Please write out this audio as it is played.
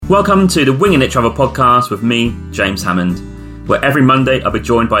Welcome to the Winging It Travel podcast with me, James Hammond, where every Monday I'll be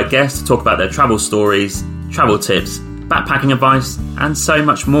joined by guests to talk about their travel stories, travel tips, backpacking advice, and so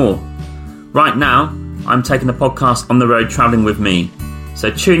much more. Right now, I'm taking the podcast on the road travelling with me, so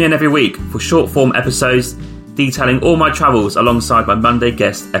tune in every week for short form episodes detailing all my travels alongside my Monday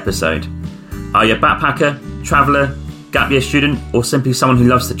guest episode. Are you a backpacker, traveller, gap year student, or simply someone who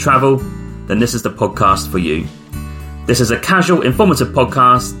loves to travel? Then this is the podcast for you. This is a casual, informative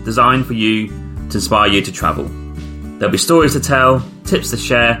podcast designed for you to inspire you to travel. There'll be stories to tell, tips to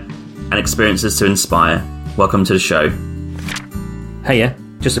share, and experiences to inspire. Welcome to the show. Hey,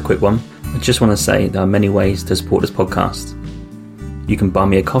 just a quick one. I just want to say there are many ways to support this podcast. You can buy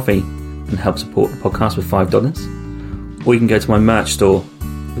me a coffee and help support the podcast with $5, or you can go to my merch store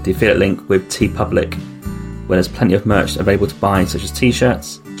with the affiliate link with TeePublic, where there's plenty of merch available to buy, such as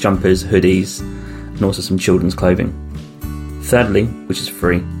t-shirts, jumpers, hoodies, and also some children's clothing. Thirdly, which is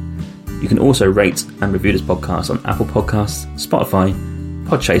free, you can also rate and review this podcast on Apple Podcasts, Spotify,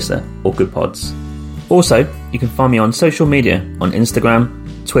 Podchaser, or Good Pods. Also, you can find me on social media on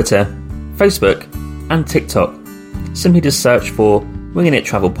Instagram, Twitter, Facebook, and TikTok. Simply just search for Winging It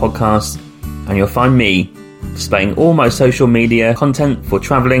Travel Podcast, and you'll find me displaying all my social media content for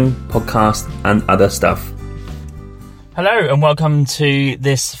travelling, podcasts, and other stuff. Hello and welcome to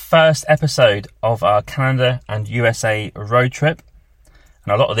this first episode of our Canada and USA road trip.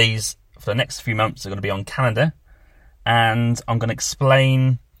 And a lot of these for the next few months are going to be on Canada. And I'm going to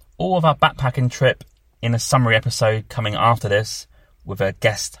explain all of our backpacking trip in a summary episode coming after this with a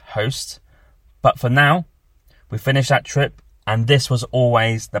guest host. But for now, we finished that trip and this was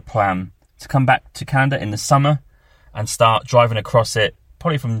always the plan. To come back to Canada in the summer and start driving across it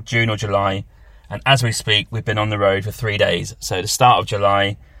probably from June or July. And as we speak, we've been on the road for 3 days. So the start of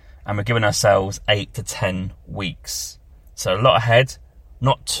July, and we're giving ourselves 8 to 10 weeks. So a lot ahead,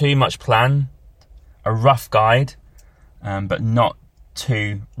 not too much plan, a rough guide, but not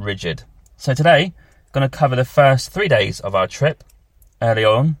too rigid. So today, I'm going to cover the first 3 days of our trip early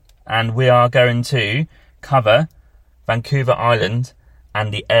on. And we are going to cover Vancouver Island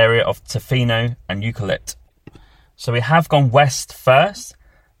and the area of Tofino and Ucluelet. So we have gone west first.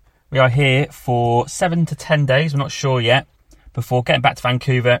 We are here for 7 to 10 days, we're not sure yet, before getting back to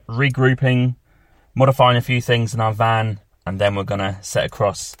Vancouver, regrouping, modifying a few things in our van, and then we're going to set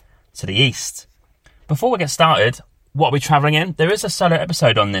across to the east. Before we get started, what are we travelling in? There is a solo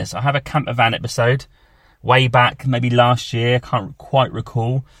episode on this. I have a camper van episode way back, maybe last year, can't quite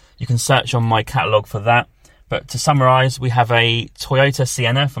recall. You can search on my catalogue for that. But to summarise, we have a Toyota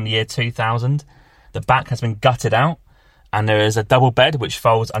Sienna from the year 2000. The back has been gutted out. And there is a double bed which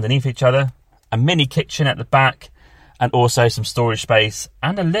folds underneath each other, a mini kitchen at the back, and also some storage space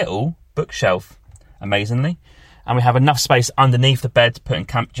and a little bookshelf, amazingly. And we have enough space underneath the bed to put in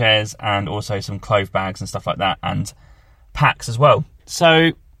camp chairs and also some clothes bags and stuff like that, and packs as well.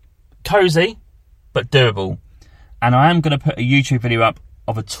 So, cosy, but doable. And I am going to put a YouTube video up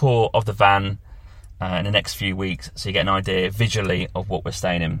of a tour of the van in the next few weeks, so you get an idea visually of what we're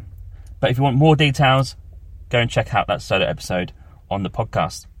staying in. But if you want more details, go and check out that solo episode on the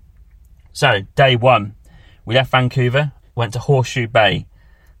podcast. So, day one, we left Vancouver, went to Horseshoe Bay.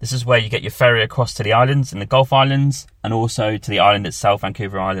 This is where you get your ferry across to the islands, in the Gulf Islands, and also to the island itself,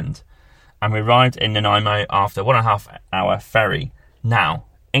 Vancouver Island. And we arrived in Nanaimo after 1.5 hour ferry. Now,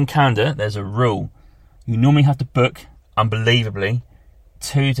 in Canada, there's a rule. You normally have to book, unbelievably,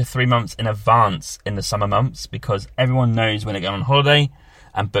 2 to 3 months in advance in the summer months, because everyone knows when they go on holiday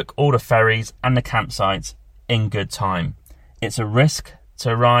and book all the ferries and the campsites in good time. It's a risk to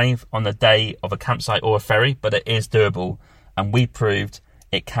arrive on the day of a campsite or a ferry, but it is doable, and we proved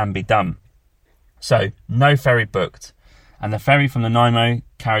it can be done. So, no ferry booked. And the ferry from Nanaimo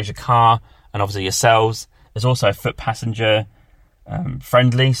carries your car and obviously yourselves. There's also a foot passenger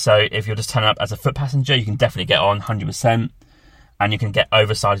friendly, so if you're just turning up as a foot passenger, you can definitely get on 100%. And you can get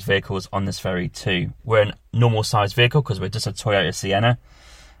oversized vehicles on this ferry too. We're a normal sized vehicle because we're just a Toyota Sienna,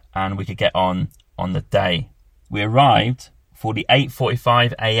 and we could get on the day. We arrived for the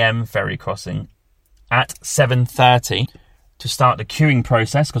 8:45 a.m. ferry crossing at 7:30 to start the queuing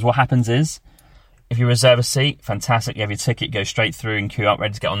process, because what happens is, if you reserve a seat, fantastic, you have your ticket, you go straight through and queue up,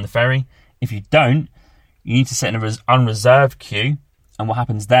 ready to get on the ferry. If you don't, you need to sit in an unreserved queue, and what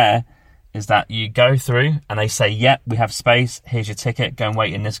happens there is that you go through and they say, yep, we have space, here's your ticket, go and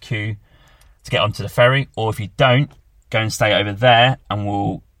wait in this queue to get onto the ferry. Or if you don't, go and stay over there and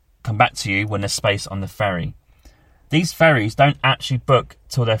we'll come back to you when there's space on the ferry. These ferries don't actually book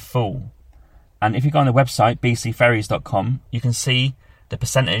till they're full. And if you go on the website, bcferries.com, you can see the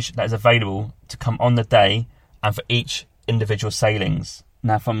percentage that is available to come on the day and for each individual sailings.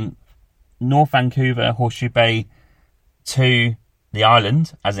 Now, from North Vancouver, Horseshoe Bay to the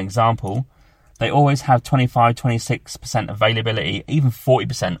island, as an example, they always have 25-26% availability, even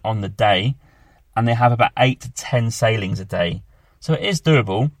 40% on the day, and they have about 8 to 10 sailings a day. So it is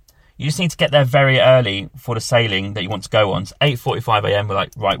doable. You just need to get there very early for the sailing that you want to go on. So 8:45 a.m, we're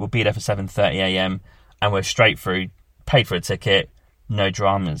like, right, we'll be there for 7:30 a.m, and we're straight through, paid for a ticket, no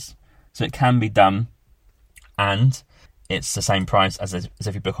dramas. So it can be done, and it's the same price as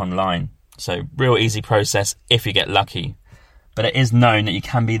if you book online. So real easy process if you get lucky. But it is known that you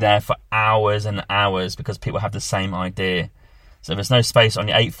can be there for hours and hours because people have the same idea. So if there's no space on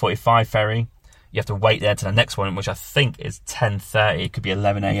your 8:45 ferry, you have to wait there to the next one, which I think is 10:30. It could be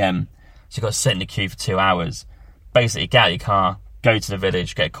 11 a.m. So you've got to sit in the queue for 2 hours. Basically, get out of your car, go to the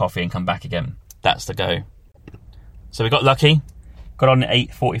village, get a coffee and come back again. That's the go. So we got lucky, got on the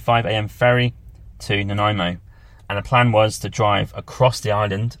 8:45 a.m. ferry to Nanaimo. And the plan was to drive across the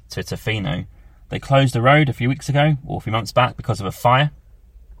island to Tofino. They closed the road a few weeks ago, or a few months back, because of a fire.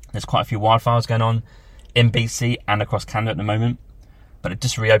 There's quite a few wildfires going on in BC and across Canada at the moment. But it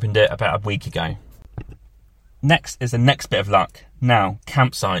just reopened it about a week ago. Next is the next bit of luck. Now,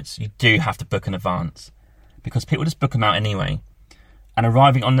 campsites, you do have to book in advance because people just book them out anyway. And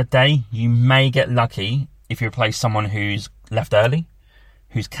arriving on the day, you may get lucky if you replace someone who's left early,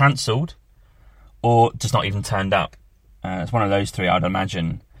 who's cancelled, or just not even turned up. It's one of those three, I'd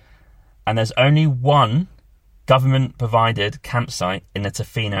imagine. And there's only one government-provided campsite in the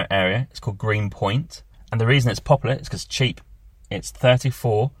Tofino area. It's called Green Point. And the reason it's popular is because it's cheap. It's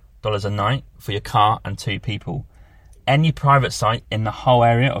 $34 a night for your car and 2 people. Any private site in the whole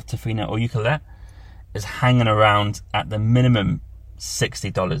area of Tofino or Ucluelet is hanging around at the minimum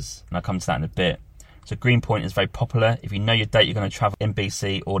 $60. And I'll come to that in a bit. So Green Point is very popular. If you know your date you're going to travel in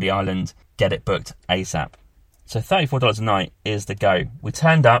BC or the island, get it booked ASAP. So $34 a night is the go. We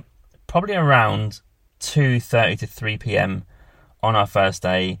turned up probably around 2:30 to 3 p.m. on our first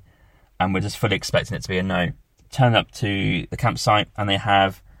day, and we're just fully expecting it to be a no. Turned up to the campsite, and they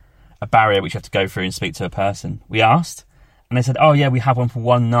have a barrier which you have to go through and speak to a person. We asked, and they said, oh yeah, we have one for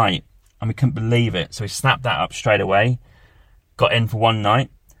one night, and we couldn't believe it. So we snapped that up straight away, got in for one night,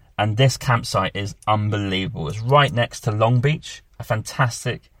 and this campsite is unbelievable. It's right next to Long Beach, a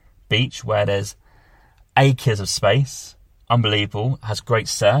fantastic beach where there's acres of space. Unbelievable. Has great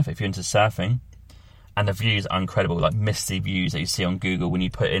surf if you're into surfing, and the views are incredible, like misty views that you see on Google when you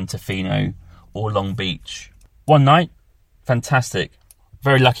put in Tofino or Long Beach. One night, fantastic.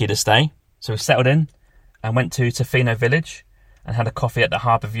 Very lucky to stay. So we settled in and went to Tofino village and had a coffee at the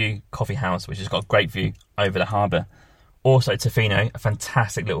Harbour View Coffee House, which has got a great view over the harbour. Also Tofino, a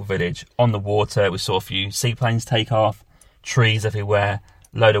fantastic little village on the water. We saw a few seaplanes take off, trees everywhere,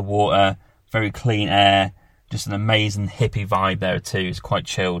 load of water, very clean air, just an amazing hippie vibe there too. It's quite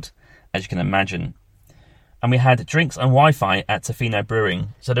chilled, as you can imagine. And we had drinks and Wi-Fi at Tofino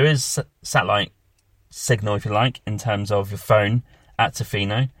Brewing. So there is satellite signal, if you like, in terms of your phone at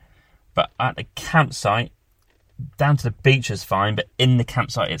Tofino. But at the campsite, down to the beach is fine, but in the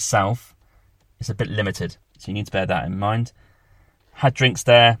campsite itself, it's a bit limited. So you need to bear that in mind. Had drinks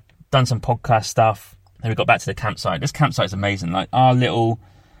there, done some podcast stuff. Then we got back to the campsite. This campsite is amazing. Like, our little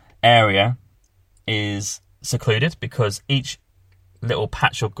area is secluded because each little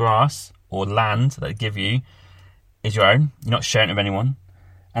patch of grass or land that they give you is your own. You're not sharing it with anyone.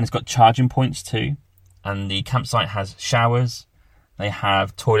 And it's got charging points too. And the campsite has showers. They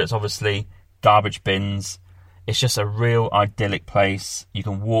have toilets, obviously, garbage bins. It's just a real idyllic place. You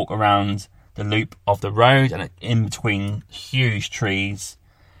can walk around the loop of the road and in between huge trees.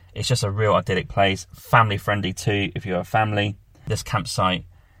 It's just a real idyllic place. Family friendly too, if you're a family. This campsite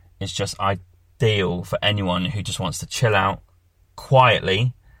is just ideal for anyone who just wants to chill out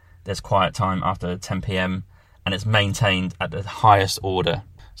quietly. There's quiet time after 10 p.m. and it's maintained at the highest order.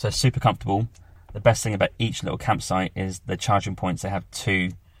 So it's super comfortable. The best thing about each little campsite is the charging points. They have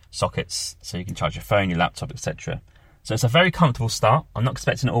 2 sockets, so you can charge your phone, your laptop, etc. So it's a very comfortable start. I'm not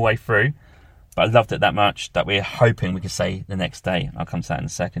expecting it all the way through, but I loved it that much that we're hoping we could stay the next day. I'll come to that in a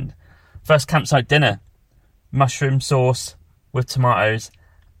second. First campsite dinner, mushroom sauce with tomatoes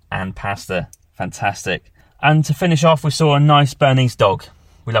and pasta. Fantastic. And to finish off, we saw a nice Bernese dog.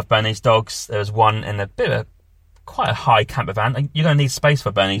 We love Bernese dogs. There was one in a bit of quite a high camper van. You're going to need space for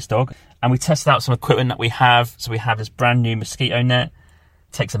a Bernese dog. And we tested out some equipment that we have. So we have this brand new mosquito net.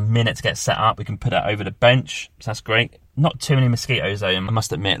 It takes a minute to get set up. We can put that over the bench. So that's great. Not too many mosquitoes though, I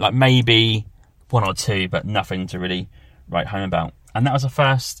must admit. Like maybe 1 or 2, but nothing to really write home about. And that was the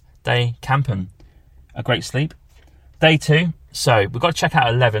first day camping. A great sleep. Day 2. So we've got to check out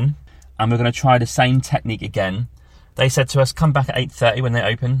at 11. And we're going to try the same technique again They said to us, come back at 8:30 when they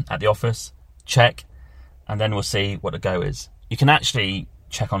open at the office, check, and then we'll see what the go is. You can actually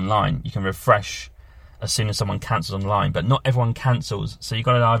check online. You can refresh as soon as someone cancels online, but not everyone cancels. So you've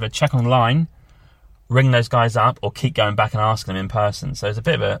got to either check online, ring those guys up, or keep going back and asking them in person. So it's a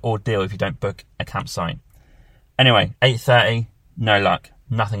bit of an ordeal if you don't book a campsite. Anyway, 8:30, no luck,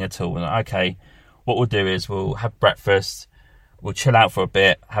 nothing at all. We're like, okay, what we'll do is we'll have breakfast, we'll chill out for a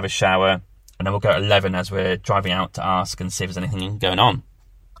bit, have a shower, and then we'll go at 11 as we're driving out to ask and see if there's anything going on.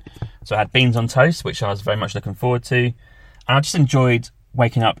 So I had beans on toast, which I was very much looking forward to, and I just enjoyed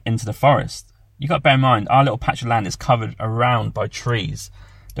waking up into the forest. You've got to bear in mind, our little patch of land is covered around by trees.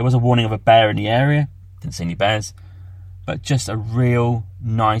 There was a warning of a bear in the area, didn't see any bears, but just a real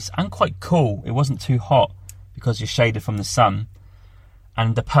nice and quite cool. It wasn't too hot because you're shaded from the sun,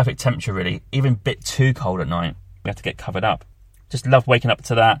 and the perfect temperature really, even a bit too cold at night. We had to get covered up. Just loved waking up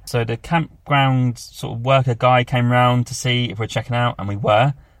to that. So the campground sort of worker guy came round to see if we're checking out, and we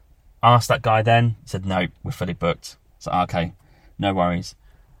were. Asked that guy then, he said, no, we're fully booked. So, okay, no worries.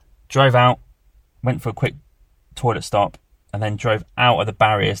 Drove out, went for a quick toilet stop, and then drove out of the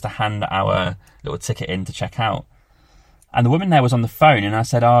barriers to hand our little ticket in to check out. And the woman there was on the phone, and I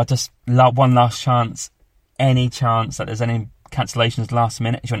said, just one last chance, any chance that there's any cancellations last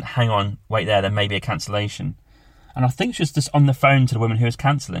minute? She went, hang on, wait there may be a cancellation. And I think she was just on the phone to the woman who was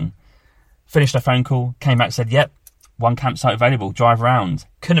cancelling. Finished her phone call, came back, said, yep, one campsite available, drive around.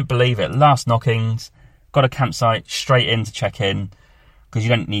 Couldn't believe it. Last knockings, got a campsite, straight in to check in, because you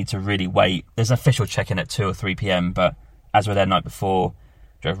don't need to really wait. There's an official check-in at 2 or 3 p.m, but as we were there the night before,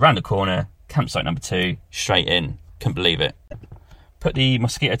 drove round the corner, campsite number 2, straight in. Couldn't believe it. Put the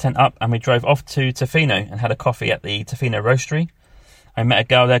mosquito tent up, and we drove off to Tofino and had a coffee at the Tofino roastery. I met a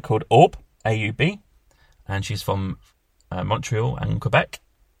girl there called Aub, A-U-B, and she's from Montreal and Quebec,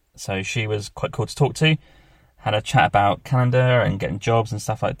 so she was quite cool to talk to. Had a chat about Canada and getting jobs and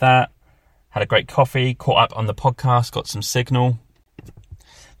stuff like that. Had a great coffee, caught up on the podcast, got some signal.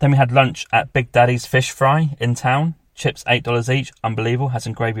 Then we had lunch at Big Daddy's Fish Fry in town. Chips $8 each, unbelievable. Had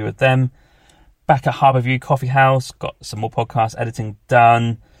some gravy with them. Back at Harbourview Coffee House, got some more podcast editing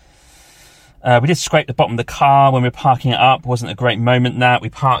done. We did scrape the bottom of the car when we were parking it up. Wasn't a great moment that. We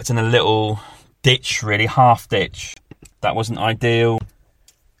parked in a little ditch, really, half ditch. That wasn't ideal.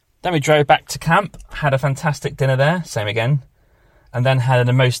 Then we drove back to camp, had a fantastic dinner there, same again, and then had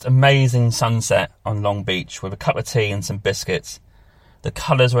the most amazing sunset on Long Beach with a cup of tea and some biscuits. The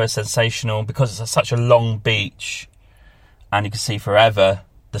colours were sensational because it's such a long beach and you can see forever.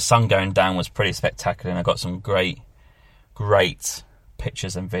 The sun going down was pretty spectacular, and I got some great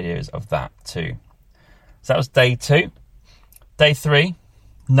pictures and videos of that too. So that was day 2. Day 3,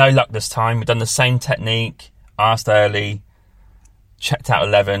 no luck this time. We've done the same technique, asked early, checked out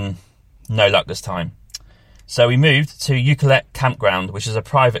 11, no luck this time. So we moved to Ucluelet Campground, which is a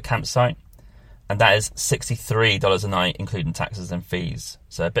private campsite, and that is $63 a night, including taxes and fees.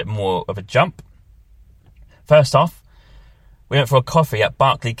 So a bit more of a jump. First off, we went for a coffee at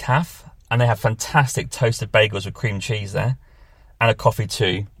Brocolli Cafe, and they have fantastic toasted bagels with cream cheese there, and a coffee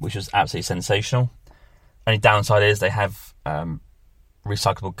too, which was absolutely sensational. Only downside is they have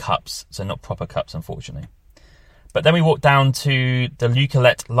recyclable cups, so not proper cups, unfortunately. But then we walked down to the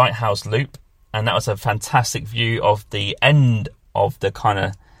Ucluelet Lighthouse Loop, and that was a fantastic view of the end of the kind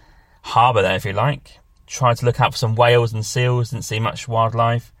of harbour there, if you like. Tried to look out for some whales and seals, didn't see much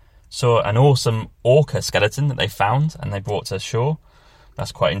wildlife. Saw an awesome orca skeleton that they found and they brought to shore.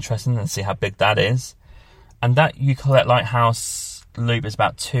 That's quite interesting, and see how big that is. And that Ucluelet Lighthouse Loop is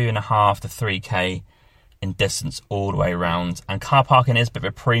about 2.5 to 3k in distance all the way around. And car parking is a bit of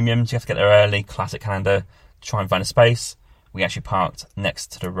a premium, so you have to get there early, classic Canada, to try and find a space. We actually parked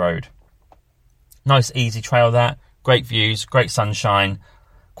next to the road. Nice easy trail there, great views, great sunshine,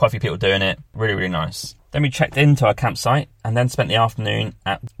 quite a few people doing it, really, really nice. Then we checked into our campsite and then spent the afternoon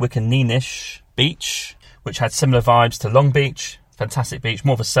at Wikaninish Beach, which had similar vibes to Long Beach. Fantastic beach,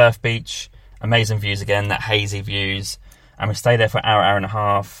 more of a surf beach, amazing views again, that hazy views. And we stayed there for an hour and a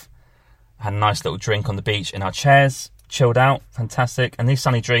half, had a nice little drink on the beach in our chairs, chilled out, fantastic. And these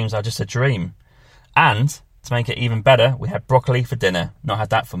sunny dreams are just a dream. And to make it even better, we had broccoli for dinner. Not had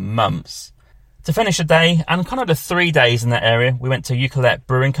that for months. To finish the day, and kind of the 3 days in that area, we went to Ucluelet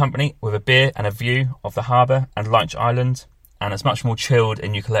Brewing Company with a beer and a view of the harbour and Lunch Island. And it's much more chilled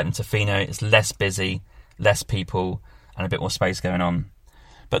in Ucluelet and Tofino. It's less busy, less people, and a bit more space going on.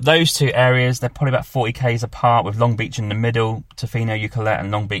 But those two areas, they're probably about 40 k's apart, with Long Beach in the middle. Tofino, Ucluelet and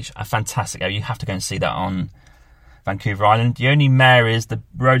Long Beach are fantastic area. You have to go and see that on Vancouver Island. The only mare is the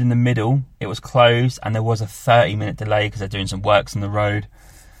road in the middle. It was closed and there was a 30-minute delay because they're doing some works on the road.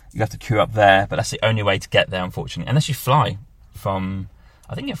 You have to queue up there, but that's the only way to get there, unfortunately. Unless you fly from,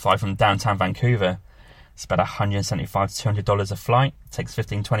 I think you fly from downtown Vancouver. It's about $175 to $200 a flight. It takes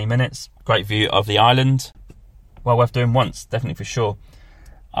 15-20 minutes. Great view of the island. Well worth doing once, definitely for sure.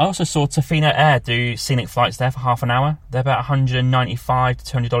 I also saw Tofino Air do scenic flights there for half an hour. They're about $195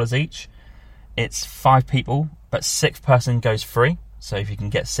 to $200 each. It's 5 people, but 6th person goes free. So if you can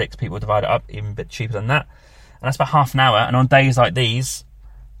get 6 people, divide it up, even a bit cheaper than that. And that's about half an hour. And on days like these,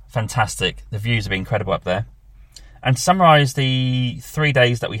 fantastic. The views have been incredible up there. And to summarise the 3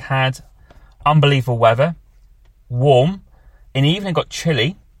 days that we had, unbelievable weather, warm. In the evening it got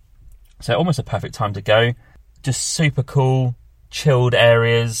chilly, so almost a perfect time to go. Just super cool, chilled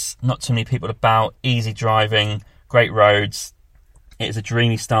areas, not too many people about, easy driving, great roads. It is a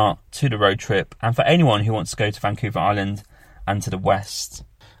dreamy start to the road trip, and for anyone who wants to go to Vancouver Island and to the west.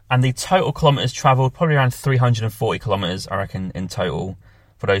 And the total kilometres travelled, probably around 340 kilometres, I reckon, in total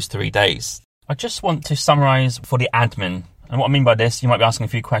for those 3 days. I just want to summarise for the admin. And what I mean by this, you might be asking a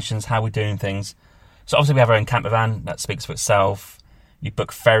few questions, how we're doing things. So obviously we have our own camper van, that speaks for itself. You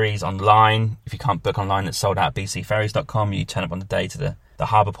book ferries online. If you can't book online, it's sold out at bcferries.com. You turn up on the day to the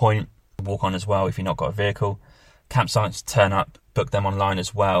harbour point, walk on as well if you've not got a vehicle. Campsites, turn up, book them online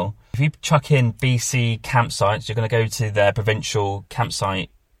as well. If you chuck in BC campsites, you're going to go to their provincial campsite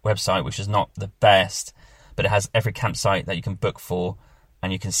website, which is not the best, but it has every campsite that you can book for,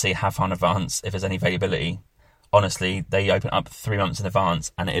 and you can see how far in advance if there's any availability. Honestly, they open up 3 months in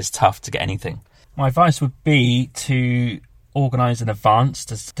advance, and it is tough to get anything. My advice would be to organise in advance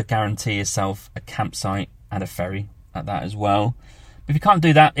to guarantee yourself a campsite and a ferry at that as well. But if you can't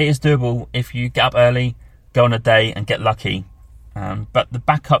do that, it is doable if you get up early, go on a day and get lucky. But the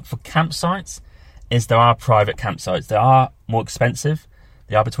backup for campsites is there are private campsites. They are more expensive.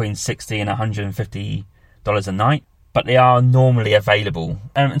 They are between $60 and $150 a night, but they are normally available.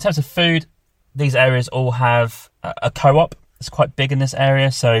 In terms of food, these areas all have a co-op. It's quite big in this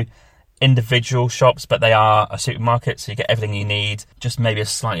area, so individual shops, but they are a supermarket, so you get everything you need, just maybe a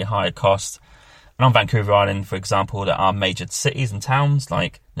slightly higher cost. And on Vancouver Island, for example, there are major cities and towns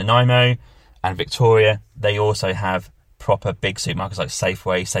like Nanaimo and Victoria. They also have proper big supermarkets like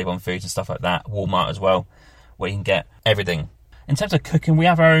Safeway, Save On Foods and stuff like that, Walmart as well, where you can get everything. In terms of cooking, we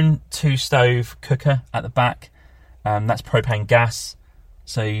have our own 2-stove cooker at the back. That's propane gas.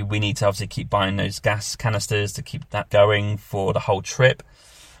 So we need to obviously keep buying those gas canisters to keep that going for the whole trip.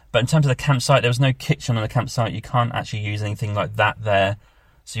 But in terms of the campsite, there was no kitchen on the campsite. You can't actually use anything like that there.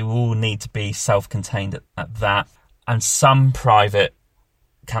 So you will need to be self-contained at that. And some private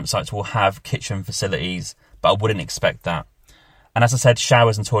campsites will have kitchen facilities, but I wouldn't expect that. And as I said,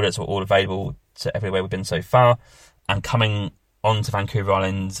 showers and toilets were all available to everywhere we've been so far. And coming on to Vancouver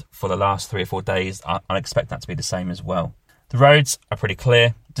Island for the last 3 or 4 days, I expect that to be the same as well. The roads are pretty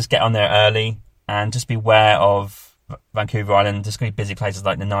clear. Just get on there early and just be aware of Vancouver Island. There's going to be busy places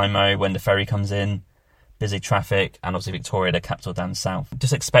like Nanaimo when the ferry comes in, busy traffic, and obviously Victoria, the capital down south.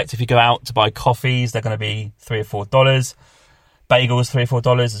 Just expect if you go out to buy coffees, they're going to be $3 or $4. Bagels, $3 or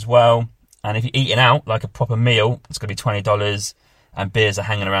 $4 as well. And if you're eating out like a proper meal, it's going to be $20, and beers are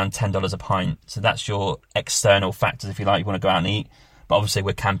hanging around $10 a pint. So that's your external factors if you like. You want to go out and eat. But obviously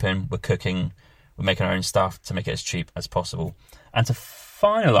we're camping, we're cooking, we're making our own stuff to make it as cheap as possible. And to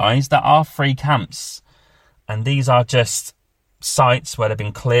finalise, there are free camps. And these are just sites where they've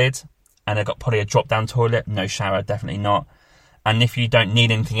been cleared and they've got probably a drop-down toilet, no shower, definitely not. And if you don't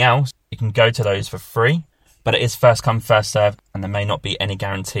need anything else, you can go to those for free. But it is first come, first served, and there may not be any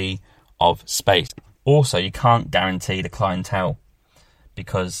guarantee of space. Also, you can't guarantee the clientele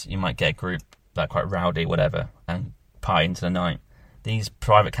because you might get a group that are quite rowdy, whatever, and party into the night. These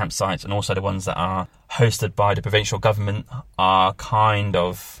private campsites, and also the ones that are hosted by the provincial government, are kind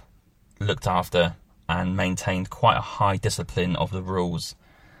of looked after and maintained quite a high discipline of the rules.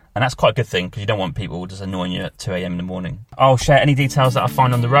 And that's quite a good thing because you don't want people just annoying you at 2 a.m. in the morning. I'll share any details that I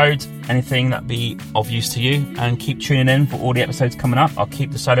find on the road, anything that be of use to you, and keep tuning in for all the episodes coming up. I'll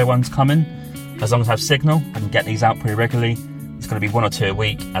keep the solo ones coming. As long as I have signal, I can get these out pretty regularly. It's going to be 1 or 2 a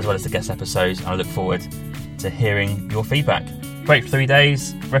week, as well as the guest episodes, and I look forward to hearing your feedback. Great for 3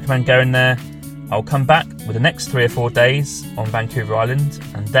 days, recommend going there. I'll come back with the next 3 or 4 days on Vancouver Island,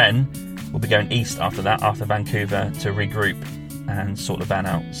 and then we'll be going east after that, after Vancouver, to regroup and sort the van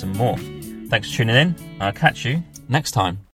out some more. Thanks for tuning in. I'll catch you next time.